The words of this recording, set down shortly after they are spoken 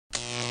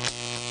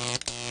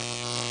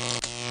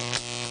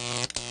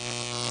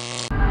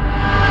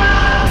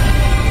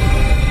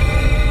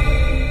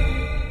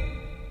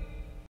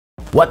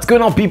What's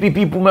going on,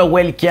 people?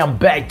 Welcome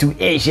back to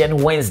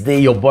Asian Wednesday.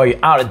 Your boy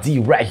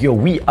RD right here.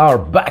 We are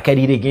back at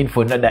it again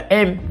for another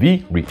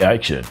MV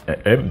reaction.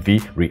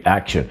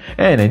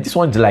 And this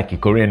one's like a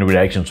Korean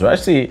reaction. So I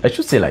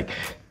should say like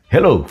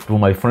hello to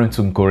my friends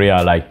in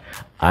Korea, like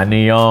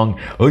Annyeong.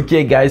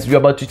 Okay guys, we're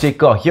about to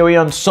check out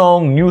HYOYEON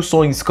song. New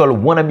song is called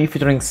Wannabe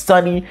featuring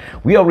Sunny.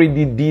 We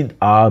already did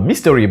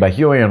Mystery by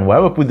HYOYEON. I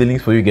will put the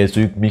links for you guys, so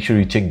you make sure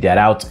you check that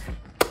out.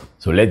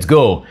 So let's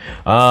go.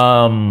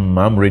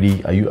 I'm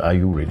ready. Are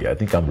you ready? I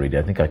think I'm ready.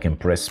 I think I can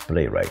press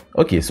play, right?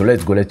 Okay, so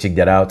let's go. Let's check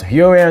that out.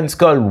 HYOYEON is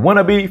called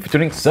Wannabe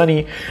featuring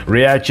Sunny.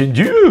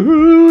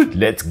 ReactionDude.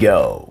 Let's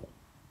go.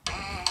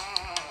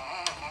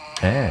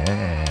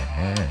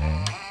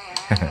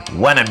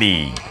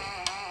 Wannabe.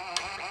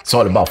 It's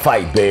all about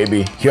fight,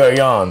 baby.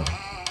 HYOYEON.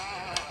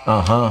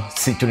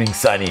 Featuring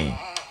Sunny.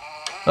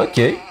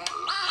 Okay.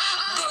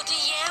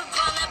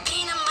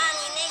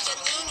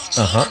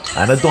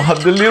 And I don't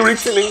have the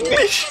lyrics in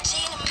English.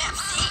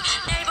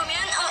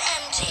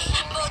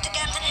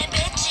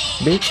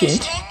 Bitchy.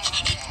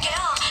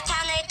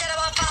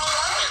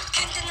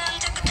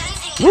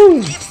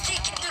 Woo.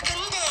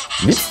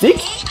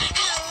 Lipstick.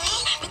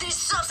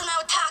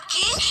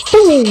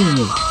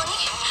 Boom.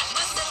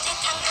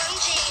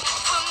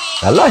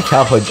 I like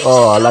how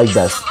I like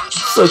that.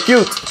 So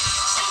cute.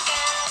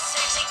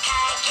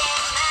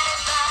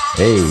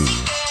 Hey.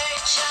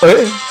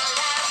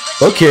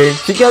 Okay,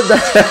 she got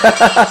that.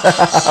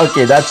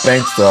 Okay, that's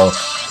pants, so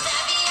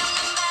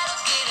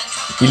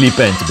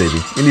elephant,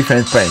 baby,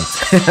 elephant pants.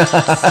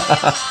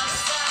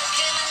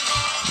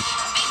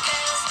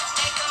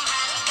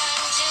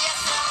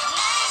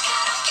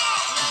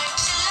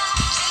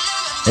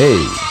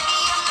 Hey,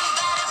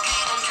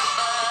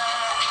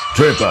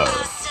 Tripper.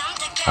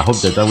 I hope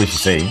that's what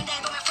she's saying.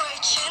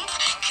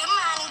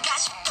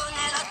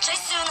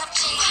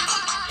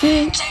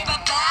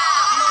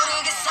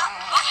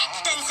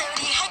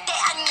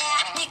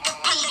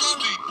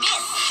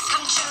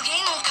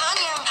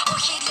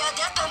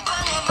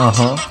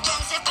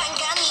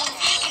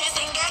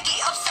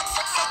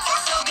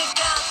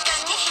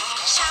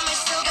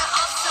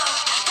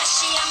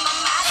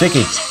 Shake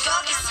it.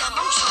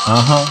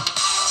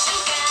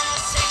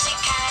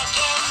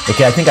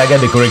 Okay, I think I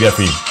got the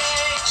choreography.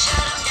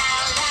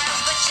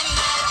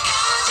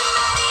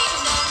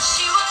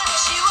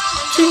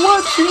 She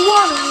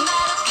want.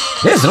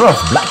 There's a lot of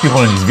black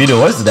people in this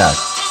video. What's that?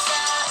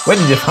 Where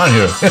did they find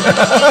her?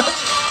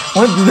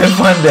 Where did they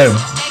find them?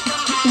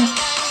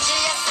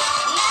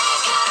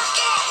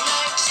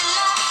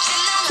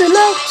 Chill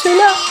out.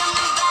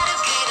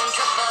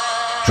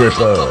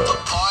 Tripper.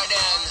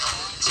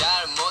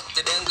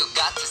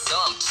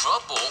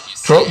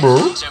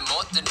 Trouble?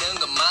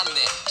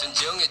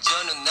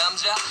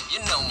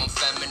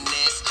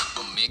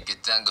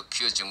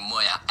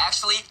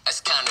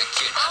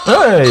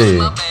 Hey!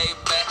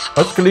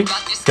 Actually,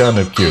 kind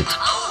of cute.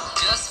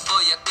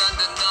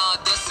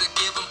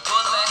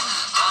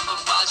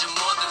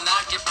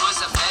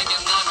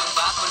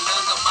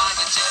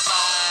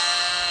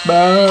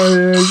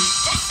 Bye.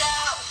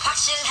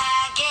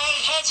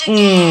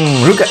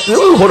 Look at,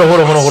 hold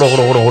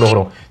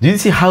on. Did you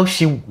see how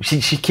she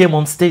came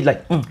on stage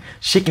like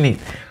shaking it?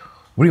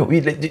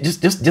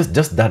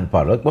 Just that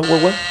part. Like,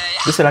 what?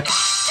 Just like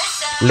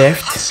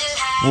left,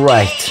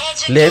 right,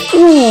 left.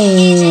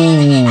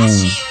 Ooh.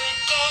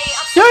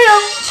 Yeah.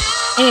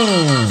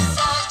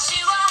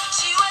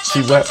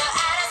 She went.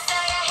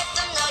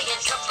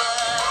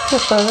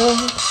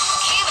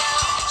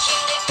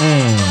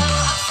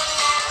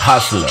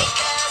 Hustler.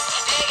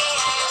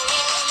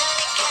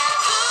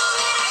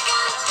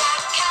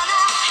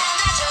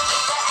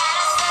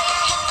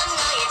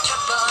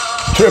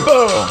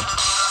 Triple.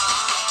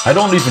 I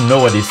don't even know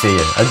what they say.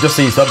 I just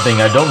say something.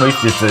 I don't know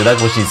if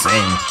that's what she's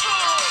saying.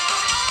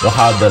 Don't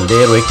have the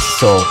lyrics,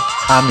 so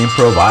I'm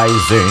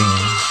improvising.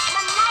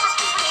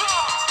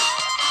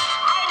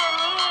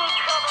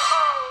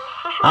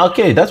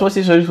 Okay, that's what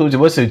she's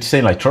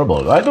saying, like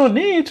trouble. I don't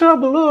need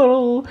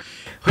trouble.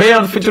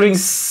 HYOYEON featuring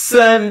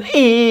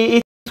Sunny.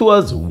 It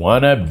was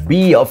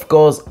Wannabe, of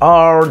course.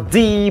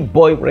 RD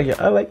boy right here.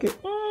 I like it.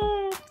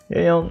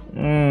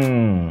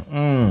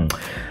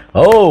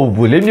 Oh,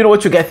 let me know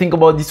what you guys think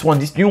about this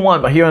new one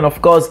by HYOYEON,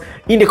 of course,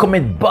 in the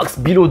comment box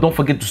below. Don't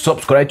forget to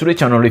subscribe to the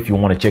channel if you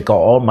want to check out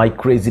all my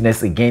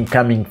craziness again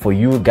coming for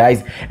you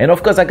guys. And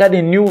of course, I got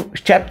a new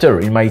chapter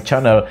in my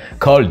channel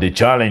called the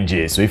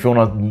challenges. So if you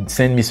want to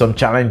send me some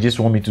challenges,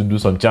 want me to do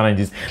some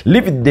challenges,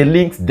 leave the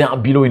links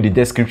down below in the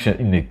description.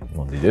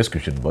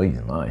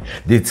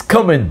 The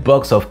comment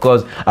box, of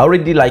course. I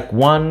already like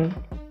one.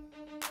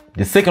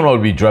 The second one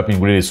will be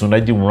dropping really soon. I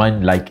did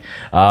one like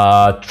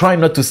try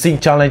not to sing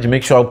challenge.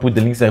 Make sure I'll put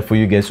the links there for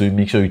you guys, so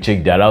make sure you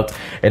check that out.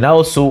 And I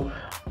also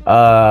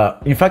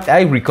in fact,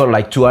 I recall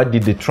like two. I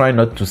did the try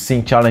not to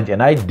sing challenge,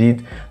 and I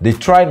did the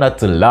try not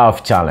to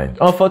laugh challenge.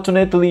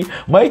 Unfortunately,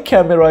 my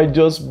camera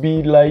just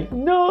be like,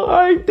 no,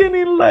 I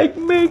didn't like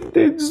make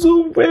the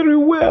zoom very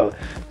well,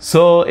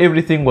 so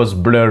everything was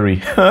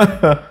blurry.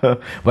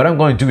 But I'm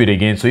going to do it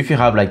again. So if you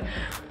have like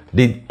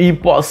the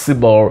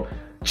impossible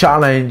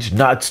challenge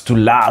not to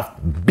laugh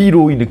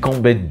below in the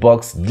comment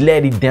box.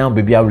 Let it down,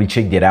 baby. I already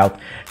checked that out.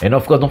 And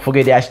of course, don't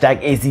forget the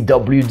hashtag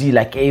AZWD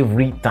like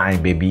every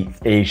time, baby.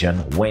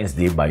 Asian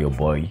Wednesday by your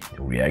boy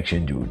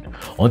Reaction Dude.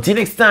 Until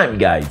next time,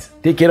 guys,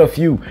 take care of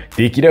you,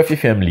 take care of your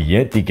family,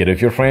 and take care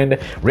of your friend.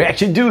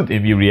 Reaction Dude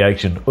and me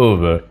reaction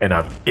over, and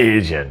I'm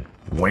Asian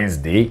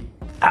Wednesday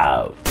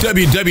out.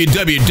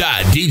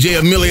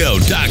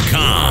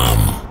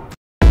 www.djemiliot.com